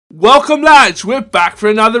Welcome lads, we're back for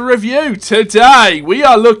another review. Today we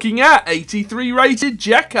are looking at 83 rated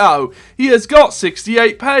Dzeko. He has got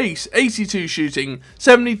 68 pace, 82 shooting,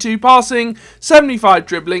 72 passing, 75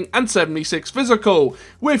 dribbling and 76 physical.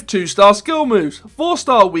 With 2-star skill moves,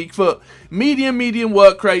 4-star weak foot, medium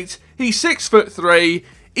work rate. He's 6'3".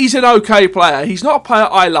 He's an okay player. He's not a player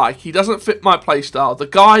I like. He doesn't fit my playstyle. The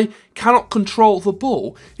guy cannot control the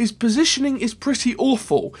ball. His positioning is pretty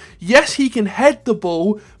awful. Yes, he can head the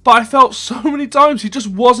ball, but I felt so many times he just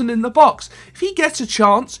wasn't in the box. If he gets a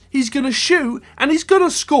chance, he's going to shoot and he's going to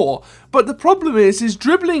score. But the problem is his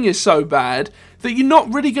dribbling is so bad that you're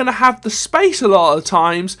not really going to have the space a lot of the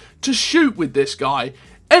times to shoot with this guy.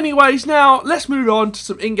 Anyways, now let's move on to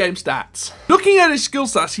some in-game stats. Looking at his skill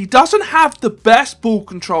stats, he doesn't have the best ball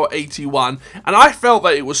control at 81, and I felt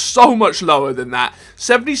that it was so much lower than that.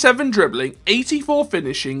 77 dribbling, 84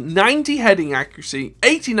 finishing, 90 heading accuracy,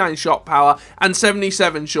 89 shot power, and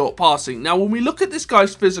 77 short passing. Now, when we look at this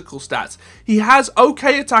guy's physical stats, he has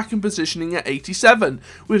okay attack and positioning at 87,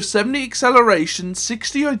 with 70 acceleration,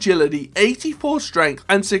 60 agility, 84 strength,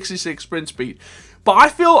 and 66 sprint speed. But I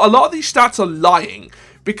feel a lot of these stats are lying,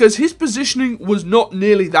 because his positioning was not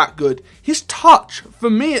nearly that good. His touch, for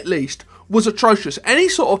me at least, was atrocious. Any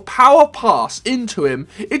sort of power pass into him,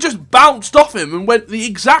 it just bounced off him and went the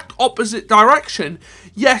exact opposite direction.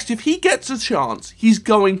 Yes, if he gets a chance, he's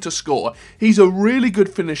going to score. He's a really good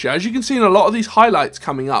finisher. As you can see in a lot of these highlights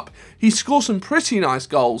coming up, he scores some pretty nice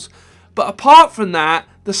goals. But apart from that,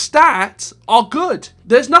 the stats are good.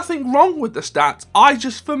 There's nothing wrong with the stats.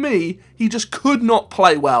 For me, he just could not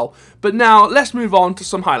play well. But now, let's move on to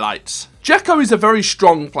some highlights. Dzeko is a very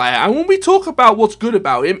strong player, and when we talk about what's good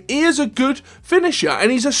about him, he is a good finisher,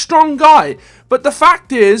 and he's a strong guy. But the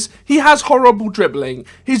fact is, he has horrible dribbling.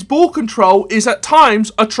 His ball control is at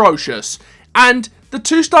times atrocious. And the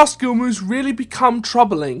 2-star skill moves really become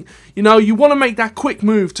troubling. You know, you want to make that quick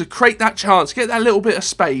move to create that chance, get that little bit of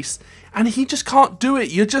space, and he just can't do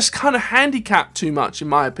it. You're just kind of handicapped too much, in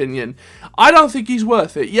my opinion. I don't think he's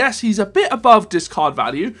worth it. Yes, he's a bit above discard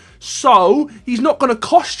value, so he's not going to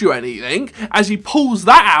cost you anything as he pulls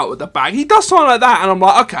that out of the bag. He does something like that, and I'm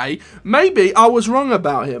like, okay, maybe I was wrong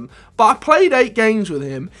about him. But I played 8 games with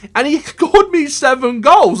him, and he scored me 7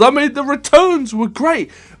 goals. I mean, the returns were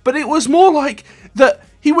great, but it was more like that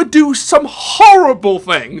he would do some horrible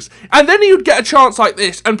things, and then he would get a chance like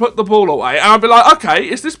this and put the ball away, and I'd be like, okay,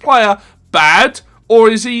 is this player bad, or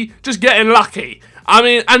is he just getting lucky? I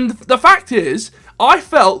mean, and the fact is, I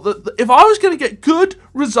felt that if I was going to get good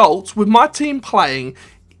results with my team playing,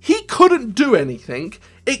 he couldn't do anything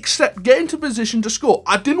except get into position to score.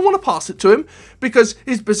 I didn't want to pass it to him because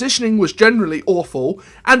his positioning was generally awful,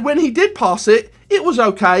 and when he did pass it, it was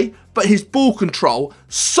okay, but his ball control,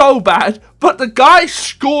 so bad. But the guy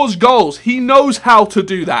scores goals. He knows how to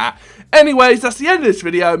do that. Anyways, that's the end of this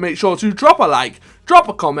video. Make sure to drop a like, drop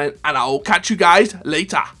a comment, and I'll catch you guys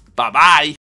later. Bye-bye.